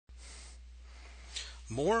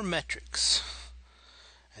more metrics,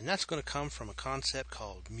 and that's going to come from a concept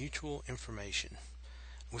called mutual information.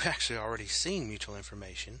 We've actually already seen mutual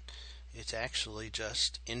information. It's actually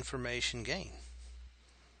just information gain.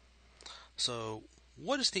 So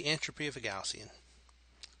what is the entropy of a Gaussian?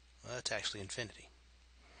 Well, it's actually infinity.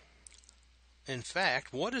 In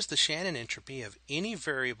fact, what is the Shannon entropy of any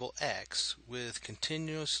variable x with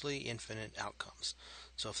continuously infinite outcomes?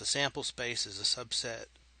 So if the sample space is a subset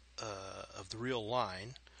of the real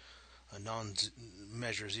line, a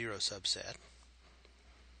non-measure zero subset,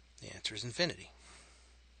 the answer is infinity.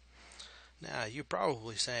 Now, you're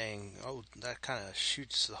probably saying, oh, that kind of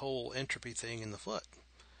shoots the whole entropy thing in the foot.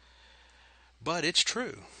 But it's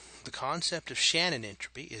true. The concept of Shannon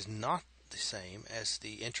entropy is not the same as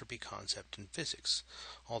the entropy concept in physics.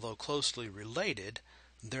 Although closely related,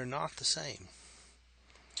 they're not the same.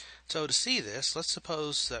 So to see this, let's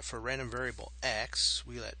suppose that for a random variable x,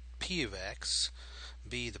 we let p of x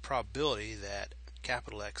be the probability that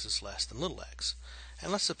capital X is less than little x.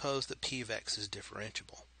 And let's suppose that p of x is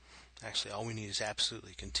differentiable. Actually, all we need is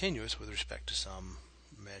absolutely continuous with respect to some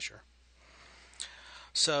measure.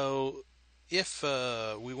 So if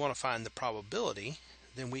we want to find the probability,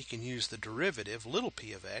 then we can use the derivative little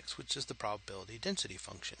p of x, which is the probability density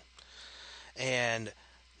function. And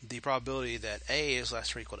the probability that a is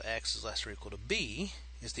less or equal to x is less or equal to b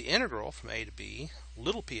is the integral from a to b,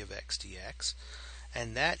 little p of x dx,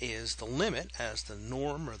 and that is the limit as the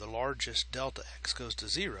norm or the largest delta x goes to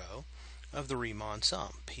 0 of the Riemann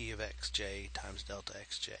sum, p of xj times delta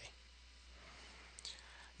xj.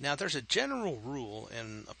 Now there's a general rule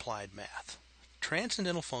in applied math.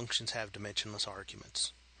 Transcendental functions have dimensionless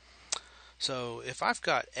arguments. So if I've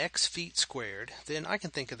got x feet squared, then I can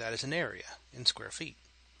think of that as an area in square feet.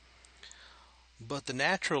 But the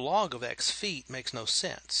natural log of x feet makes no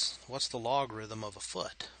sense. What's the logarithm of a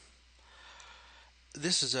foot?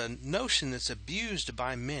 This is a notion that's abused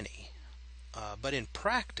by many. But in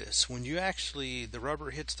practice, when the rubber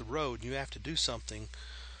hits the road and you have to do something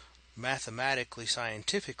mathematically,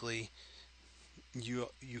 scientifically, you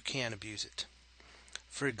can abuse it.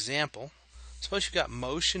 For example, suppose you've got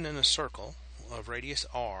motion in a circle of radius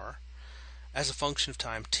r as a function of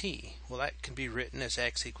time t. Well, that can be written as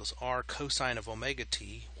x equals r cosine of omega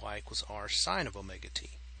t, y equals r sine of omega t.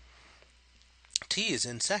 T is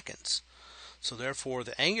in seconds. So therefore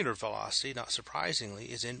the angular velocity, not surprisingly,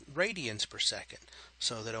 is in radians per second,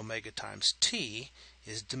 so that omega times t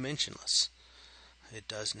is dimensionless. It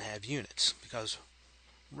doesn't have units because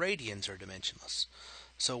radians are dimensionless.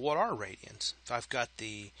 So what are radians? If I've got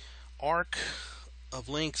the arc of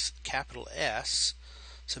length capital S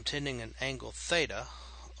subtending an angle theta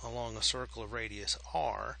along a circle of radius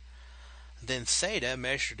r, then theta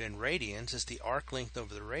measured in radians is the arc length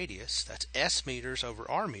over the radius. That's s meters over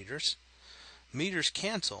r meters. Meters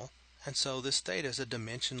cancel, and so this theta is a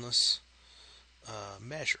dimensionless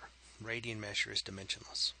measure. Radian measure is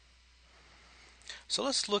dimensionless. So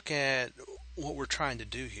let's look at what we're trying to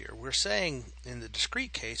do here. We're saying in the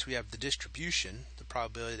discrete case we have the distribution, the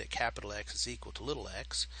probability that capital X is equal to little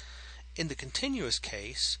x. In the continuous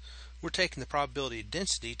case, we're taking the probability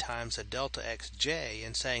density times a delta xj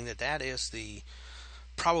and saying that that is the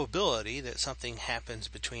probability that something happens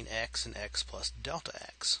between x and x plus delta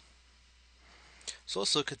x. So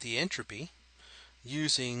let's look at the entropy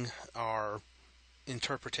using our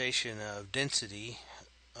interpretation of density,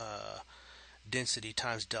 density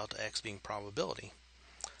times delta x being probability.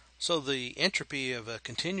 So the entropy of a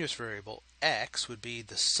continuous variable x would be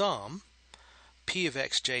the sum p of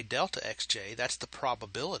xj delta xj, that's the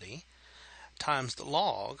probability, times the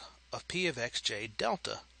log of p of xj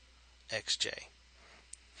delta xj.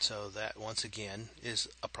 So that once again is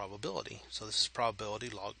a probability. So this is probability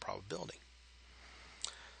log probability.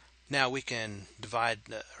 Now we can divide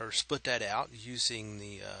or split that out using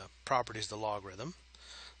the properties of the logarithm.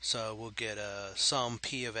 So we'll get a sum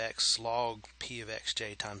p of x log p of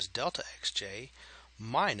xj times delta xj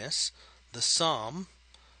minus the sum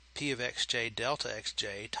p of xj delta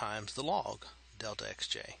xj times the log delta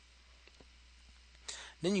xj.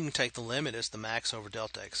 Then you can take the limit as the max over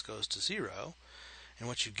delta x goes to 0, and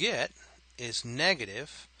what you get is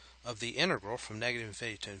negative of the integral from negative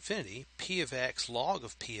infinity to infinity, p of x log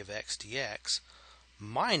of p of x dx,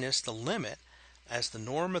 minus the limit as the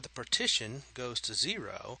norm of the partition goes to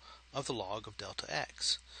 0 of the log of delta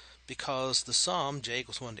x. Because the sum, j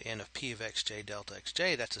equals 1 to n of p of xj delta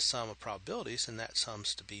xj, that's a sum of probabilities, and that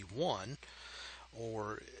sums to be 1.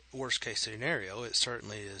 Or, worst case scenario, it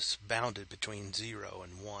certainly is bounded between 0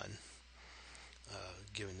 and 1,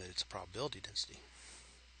 given that it's a probability density.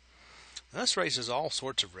 Now, this raises all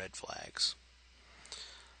sorts of red flags.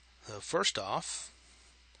 First off,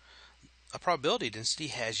 a probability density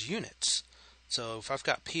has units. So if I've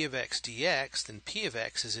got p of x dx, then p of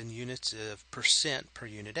x is in units of percent per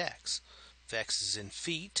unit x. If x is in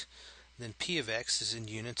feet, then p of x is in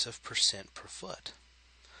units of percent per foot.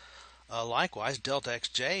 Likewise, delta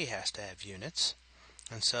xj has to have units,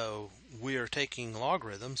 and so we are taking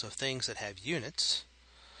logarithms of things that have units,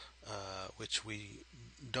 which we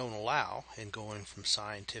don't allow in going from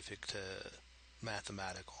scientific to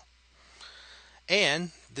mathematical.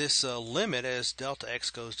 And this limit as delta x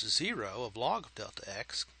goes to 0 of log of delta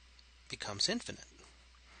x becomes infinite.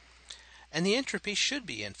 And the entropy should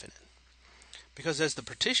be infinite, because as the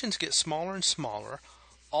partitions get smaller and smaller,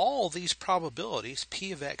 all these probabilities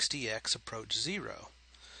p of x dx approach 0.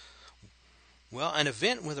 Well, an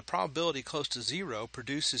event with a probability close to 0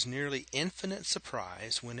 produces nearly infinite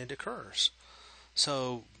surprise when it occurs.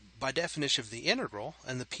 So, by definition of the integral,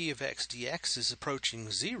 and the p of x dx is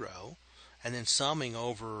approaching 0, and then summing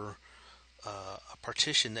over a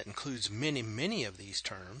partition that includes many, many of these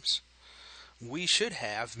terms, we should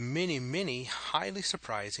have many, many highly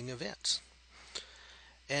surprising events.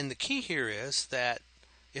 And the key here is that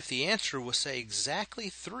if the answer was, say, exactly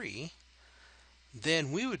 3,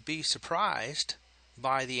 then we would be surprised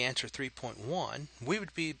by the answer 3.1. We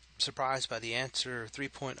would be surprised by the answer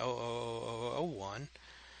 3.00001.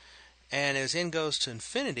 And as n goes to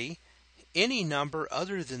infinity, any number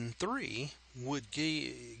other than 3 would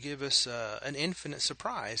give us an infinite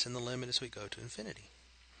surprise in the limit as we go to infinity.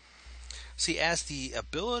 See, as the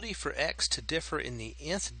ability for x to differ in the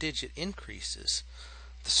nth digit increases,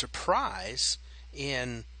 the surprise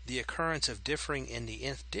in the occurrence of differing in the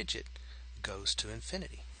nth digit goes to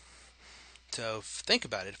infinity. So think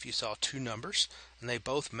about it. If you saw two numbers and they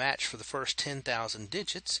both match for the first 10,000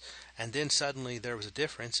 digits, and then suddenly there was a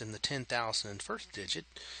difference in the 10,001st digit,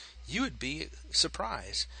 you would be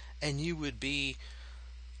surprised, and you would be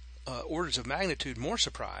orders of magnitude more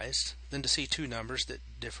surprised than to see two numbers that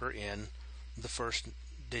differ in the first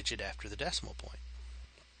digit after the decimal point.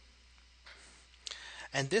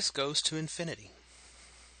 And this goes to infinity.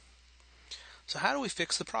 So how do we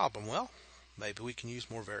fix the problem? Well, maybe we can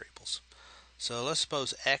use more variables. So let's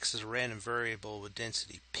suppose x is a random variable with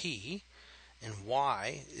density p, and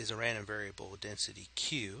y is a random variable with density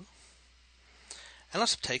q. And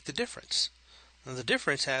let's take the difference. Now the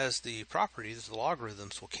difference has the property that the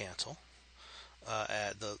logarithms will cancel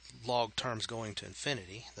at the log terms going to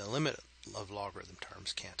infinity. The limit of logarithm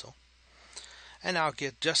terms cancel. And I'll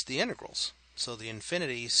get just the integrals. So the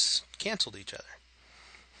infinities canceled each other.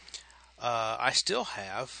 I still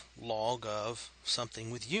have log of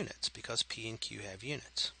something with units because p and q have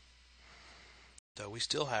units. Though we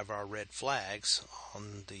still have our red flags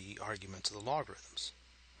on the arguments of the logarithms.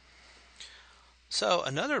 So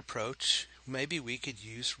another approach, maybe we could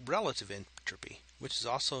use relative entropy, which is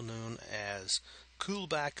also known as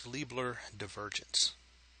Kullback-Leibler divergence.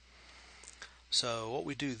 So what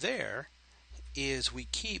we do there is we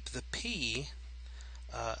keep the p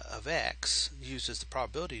of x used as the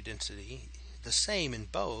probability density the same in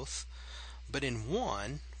both, but in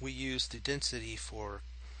one we use the density for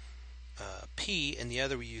p, and the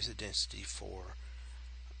other we use the density for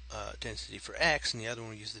x, and the other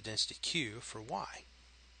one we use the density q for y.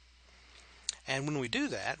 And when we do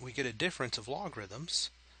that, we get a difference of logarithms,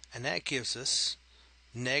 and that gives us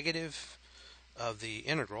negative of the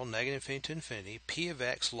integral, negative infinity to infinity, p of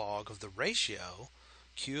x log of the ratio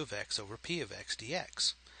q of x over p of x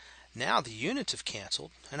dx. Now the units have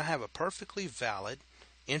canceled, and I have a perfectly valid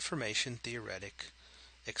information theoretic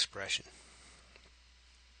expression.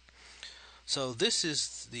 So this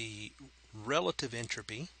is the relative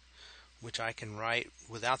entropy, which I can write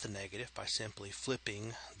without the negative by simply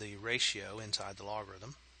flipping the ratio inside the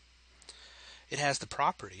logarithm. It has the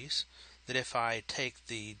properties that if I take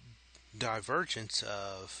the divergence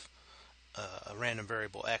of a random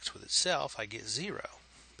variable x with itself, I get 0,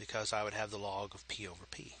 because I would have the log of p over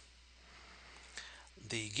p.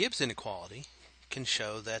 The Gibbs inequality can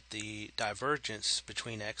show that the divergence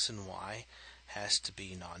between x and y has to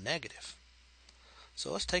be non-negative.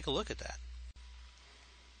 So let's take a look at that.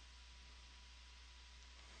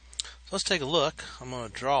 So let's take a look. I'm going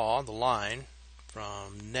to draw the line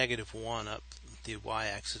from -1 up the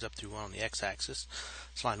y-axis up through 1 on the x-axis.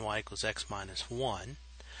 This line y equals x minus 1.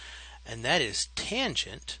 And that is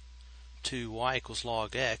tangent to y equals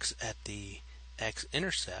log x at the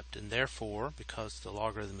x-intercept, and therefore, because the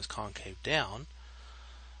logarithm is concave down,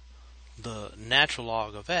 the natural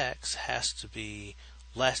log of x has to be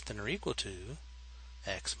less than or equal to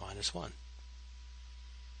x minus 1,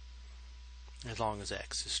 as long as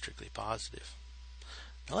x is strictly positive.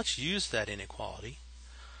 Now let's use that inequality.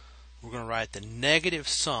 We're going to write the negative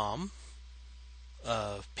sum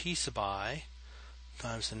of p sub I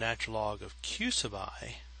times the natural log of q sub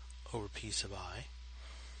I over p sub I,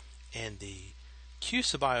 and the q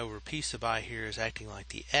sub I over p sub I here is acting like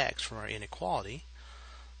the x from our inequality,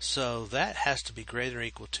 so that has to be greater or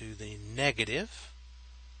equal to the negative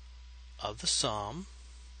of the sum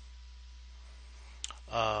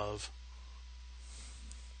of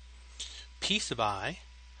p sub I,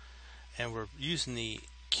 and we're using the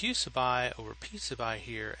q sub I over p sub I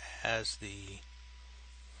here as the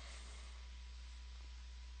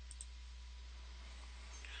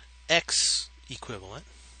x equivalent.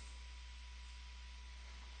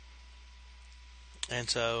 And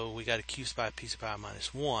so we got a q sub I p sub I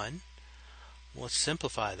minus 1. Let's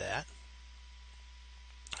simplify that.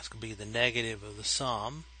 That's going to be the negative of the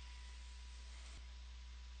sum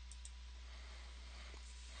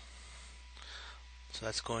so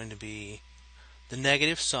that's going to be the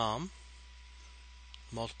negative sum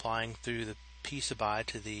multiplying through the p sub I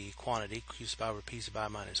to the quantity q sub I over p sub I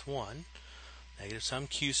minus 1, negative sum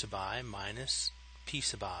q sub I minus p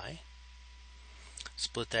sub I.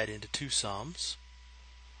 Split that into two sums.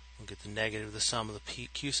 We'll get the negative of the sum of the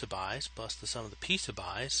q sub i's plus the sum of the p sub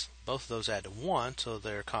i's. Both of those add to 1, so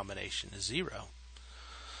their combination is 0.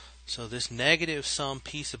 So this negative sum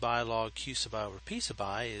p sub I log q sub I over p sub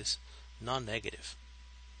I is non-negative.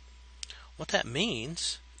 What that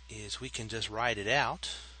means is we can just write it out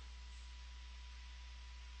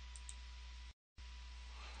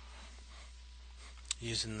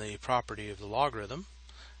using the property of the logarithm,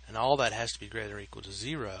 and all that has to be greater or equal to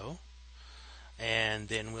 0. And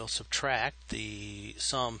then we'll subtract the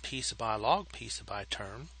sum p sub I log p sub I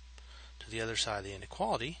term to the other side of the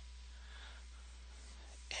inequality,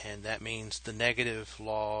 and that means the negative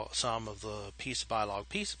sum of the p sub I log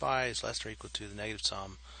p sub I is less or equal to the negative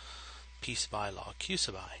sum p sub I log q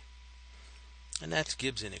sub I, and that's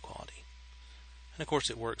Gibbs inequality. And of course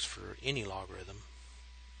it works for any logarithm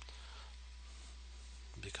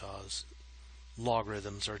because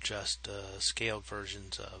logarithms are just scaled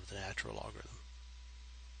versions of the natural logarithm.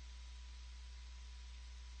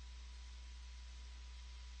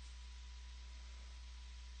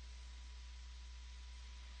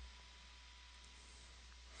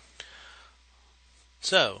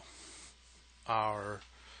 So, our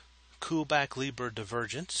Kullback-Leibler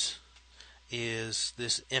divergence is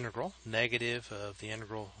this integral, negative of the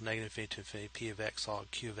integral negative infinity p of x log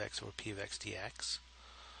q of x over p of x dx.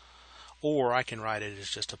 Or I can write it as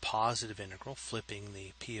just a positive integral, flipping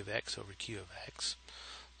the p of x over q of x.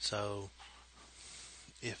 So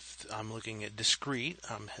if I'm looking at discrete,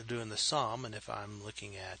 I'm doing the sum, and if I'm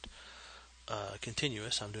looking at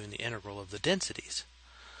continuous, I'm doing the integral of the densities.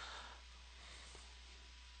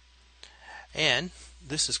 And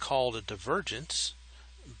this is called a divergence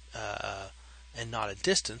and not a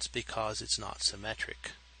distance because it's not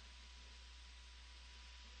symmetric.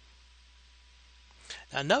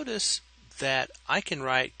 Now notice that I can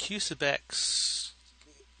write q of x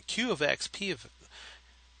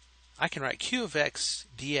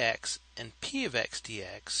dx and p of x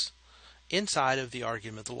dx inside of the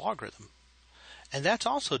argument of the logarithm. And that's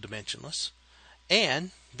also dimensionless,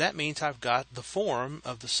 and that means I've got the form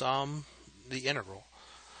of the sum, the integral,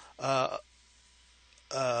 the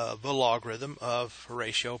logarithm of a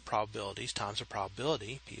ratio of probabilities times a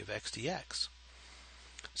probability p of x dx.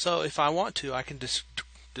 So if I want to, I can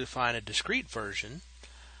define a discrete version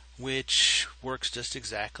which works just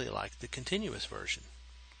exactly like the continuous version.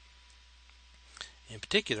 In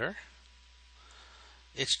particular,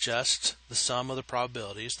 it's just the sum of the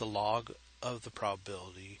probabilities, the log of the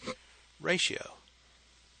probability ratio,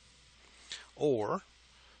 or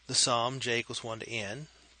the sum j equals 1 to n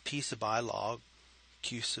p sub I log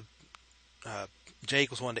q sub j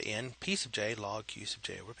equals 1 to n p sub j log q sub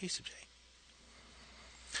j over p sub j.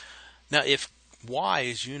 Now if y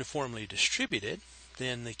is uniformly distributed,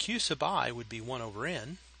 then the q sub I would be 1 over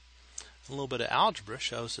n. A little bit of algebra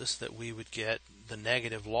shows us that we would get the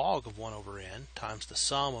negative log of 1 over n times the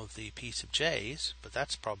sum of the p sub j's, but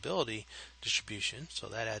that's probability distribution, so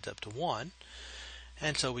that adds up to 1.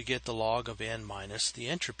 And so we get the log of n minus the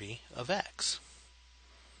entropy of x.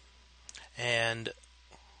 And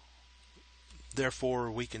therefore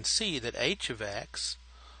we can see that h of x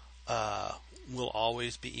will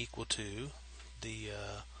always be equal to the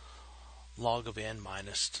log of n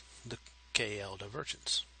minus the KL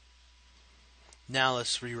divergence. Now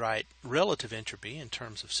let's rewrite relative entropy in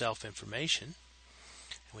terms of self-information.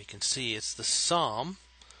 And we can see it's the sum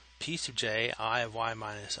p sub j I of y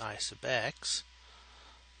minus I sub x.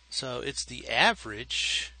 So it's the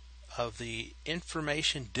average of the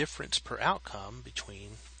information difference per outcome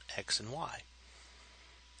between x and y.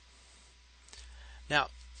 Now,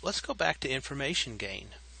 let's go back to information gain.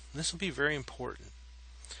 This will be very important.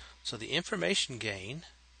 So the information gain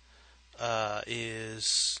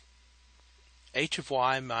is h of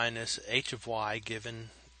y minus h of y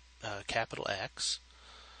given capital X.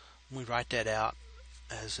 We write that out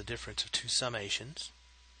as a difference of two summations.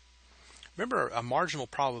 Remember, a marginal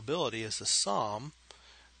probability is the sum,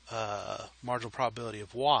 marginal probability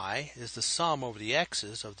of y is the sum over the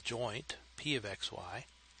x's of the joint, p of xy.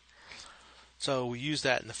 So we use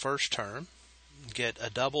that in the first term, get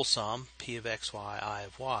a double sum, p of xy, I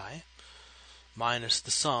of y, minus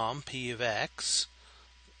the sum, p of x,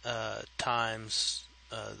 times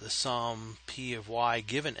the sum, p of y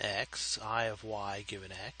given x, I of y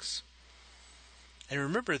given x. And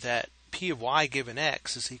remember that p of y given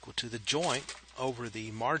x is equal to the joint over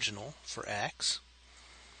the marginal for x.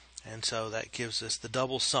 And so that gives us the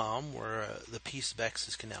double sum where the piece of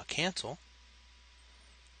x's can now cancel.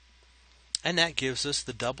 And that gives us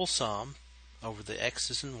the double sum over the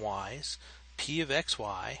x's and y's, p of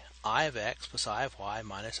xy, I of x plus I of y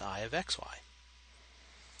minus I of xy.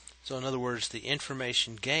 So in other words, the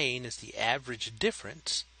information gain is the average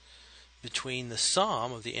difference between the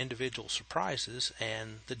sum of the individual surprises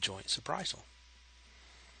and the joint surprisal.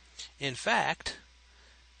 In fact,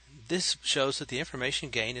 this shows that the information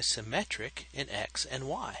gain is symmetric in x and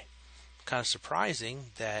y. Kind of surprising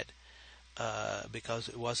that because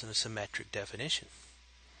it wasn't a symmetric definition.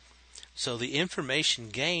 So the information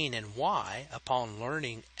gain in y upon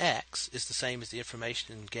learning x is the same as the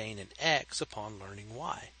information gain in x upon learning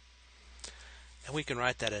y. And we can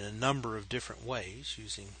write that in a number of different ways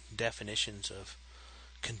using definitions of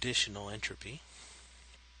conditional entropy.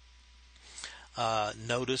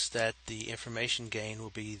 Notice that the information gain will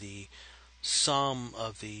be the sum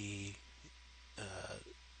of the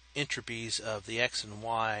entropies of the x and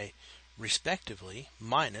y respectively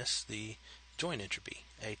minus the joint entropy,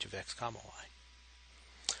 h of x comma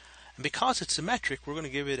y. And because it's symmetric, we're going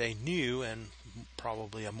to give it a new and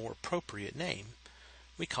probably a more appropriate name.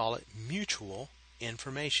 We call it mutual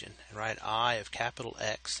information, and write I of capital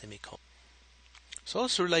X semicolon. So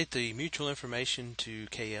let's relate the mutual information to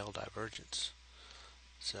KL divergence.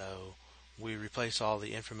 So we replace all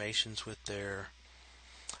the informations with their,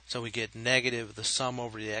 so we get negative the sum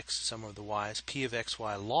over the x, sum over the y's, p of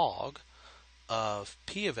xy log of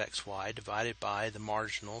p of xy divided by the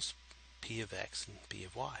marginals p of x and p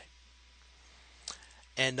of y.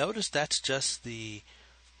 And notice that's just the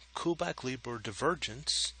Kullback-Leibler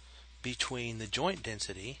divergence between the joint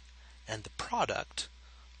density and the product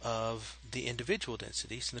of the individual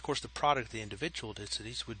densities. And of course the product of the individual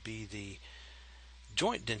densities would be the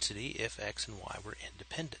joint density if x and y were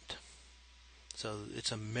independent. So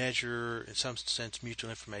it's a measure, in some sense mutual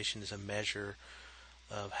information is a measure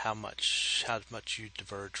of how much you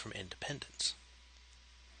diverge from independence.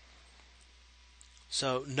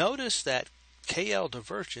 So notice that KL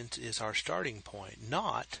divergence is our starting point,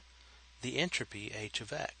 not the entropy h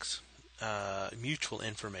of x. Mutual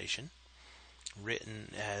information,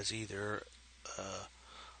 written as either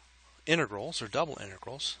integrals or double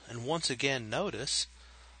integrals. And once again, notice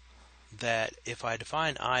that if I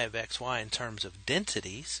define I of xy in terms of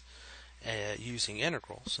densities using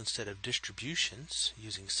integrals instead of distributions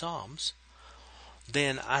using sums,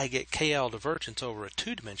 then I get KL divergence over a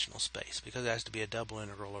two-dimensional space because it has to be a double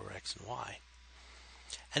integral over x and y.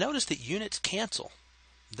 And notice that units cancel.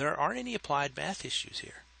 There aren't any applied math issues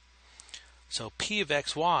here. So p of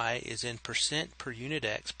xy is in percent per unit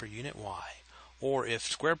x per unit y. Or if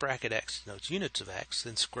square bracket x denotes units of x,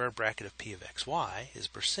 then square bracket of p of xy is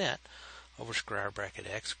percent over square bracket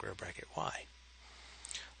x square bracket y.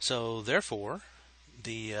 So therefore,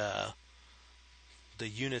 the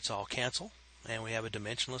units all cancel, and we have a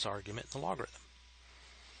dimensionless argument in the logarithm.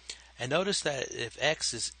 And notice that if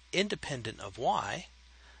x is independent of y,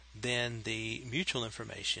 then the mutual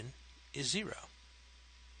information is 0.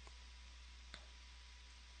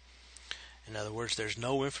 In other words, there's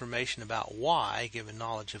no information about y given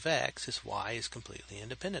knowledge of x if y is completely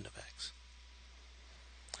independent of x.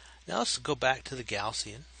 Now let's go back to the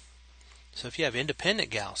Gaussian. So if you have independent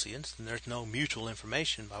Gaussians, then there's no mutual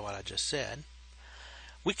information by what I just said.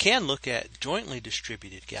 We can look at jointly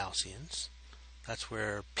distributed Gaussians. That's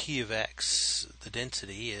where p of x, the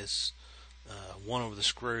density, is 1 over the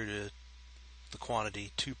square root of the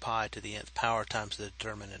quantity 2 pi to the nth power times the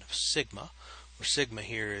determinant of sigma, where sigma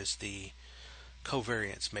here is the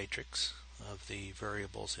covariance matrix of the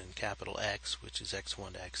variables in capital X, which is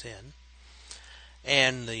x1 to xn.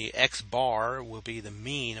 And the x bar will be the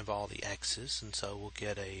mean of all the x's, and so we'll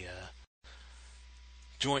get a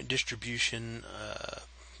joint distribution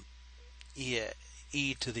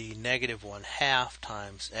e to the negative 1/2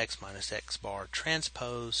 times x minus x bar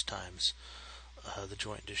transpose times the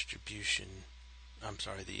joint distribution,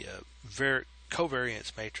 the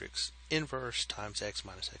covariance matrix inverse times x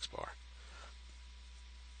minus x bar.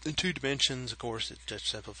 In 2 dimensions, of course, it just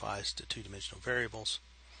simplifies to 2-dimensional variables.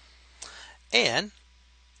 And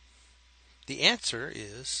the answer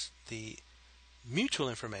is the mutual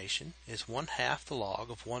information is 1/2 the log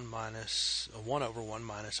of 1 over 1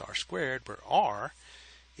 minus r squared, where r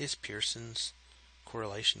is Pearson's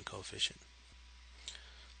correlation coefficient.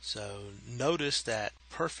 So notice that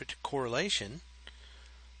perfect correlation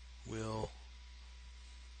will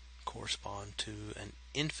correspond to an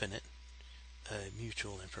infinite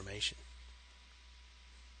mutual information.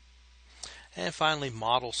 And finally,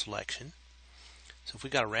 model selection. So if we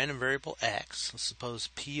got a random variable x, let's suppose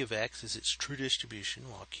p of x is its true distribution,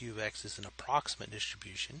 while q of x is an approximate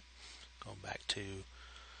distribution. Going back to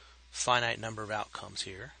finite number of outcomes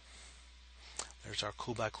here. There's our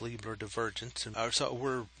Kullback-Leibler divergence. So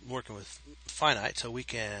we're working with finite, so we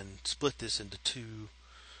can split this into 2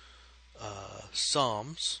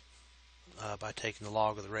 sums by taking the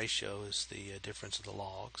log of the ratio as the difference of the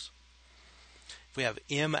logs. If we have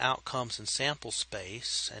m outcomes in sample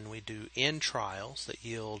space and we do n trials that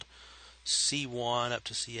yield C1 up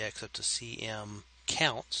to Cx up to Cm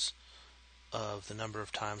counts of the number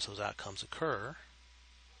of times those outcomes occur,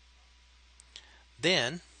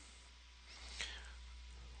 then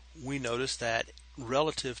we notice that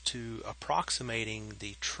relative to approximating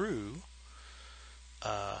the true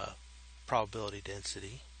probability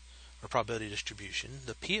density or probability distribution,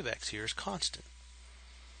 the p of x here is constant.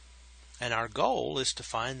 And our goal is to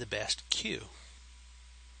find the best q.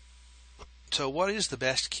 So what is the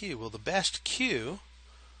best q? Well, the best q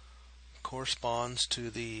corresponds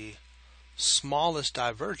to the smallest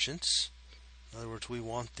divergence. In other words, we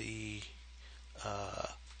want the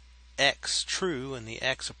x true and the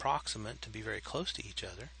x approximate to be very close to each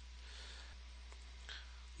other.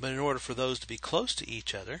 But in order for those to be close to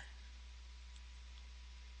each other,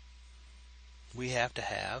 we have to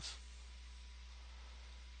have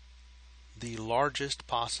the largest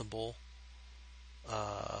possible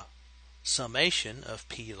summation of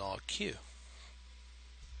p log q.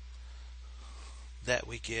 That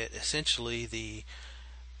we get essentially the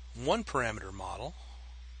 1 parameter model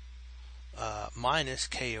minus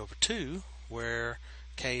k over 2, where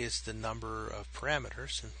k is the number of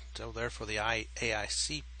parameters, and so therefore the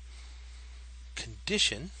AIC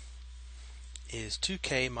condition is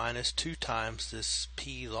 2k minus 2 times this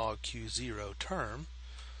p log q0 term,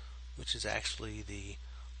 which is actually the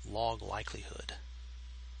log likelihood.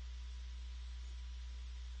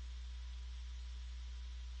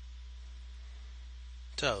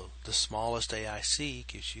 So the smallest AIC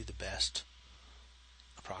gives you the best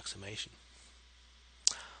approximation.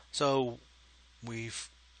 So we've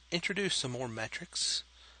introduced some more metrics,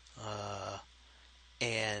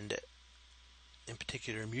 and in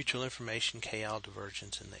particular mutual information, KL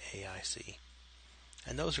divergence, and the AIC.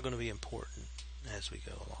 And those are going to be important as we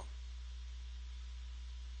go along.